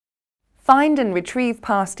Find and retrieve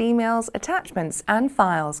past emails, attachments, and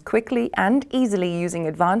files quickly and easily using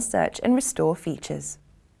advanced search and restore features.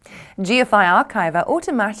 GFI Archiver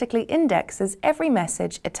automatically indexes every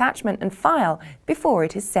message, attachment, and file before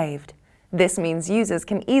it is saved. This means users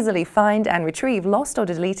can easily find and retrieve lost or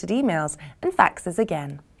deleted emails and faxes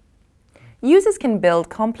again. Users can build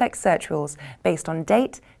complex search rules based on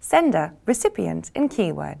date, sender, recipient, and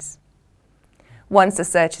keywords. Once a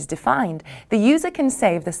search is defined, the user can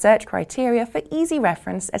save the search criteria for easy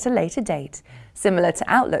reference at a later date, similar to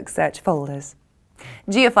Outlook search folders.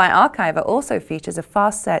 GFI Archiver also features a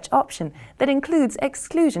fast search option that includes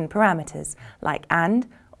exclusion parameters like and,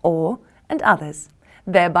 or, and others,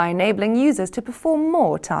 thereby enabling users to perform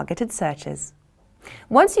more targeted searches.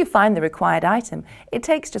 Once you find the required item, it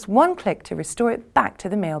takes just one click to restore it back to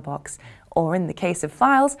the mailbox, or in the case of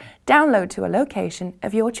files, download to a location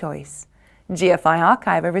of your choice. GFI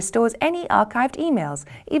Archiver restores any archived emails,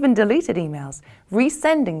 even deleted emails,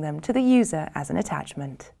 resending them to the user as an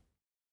attachment.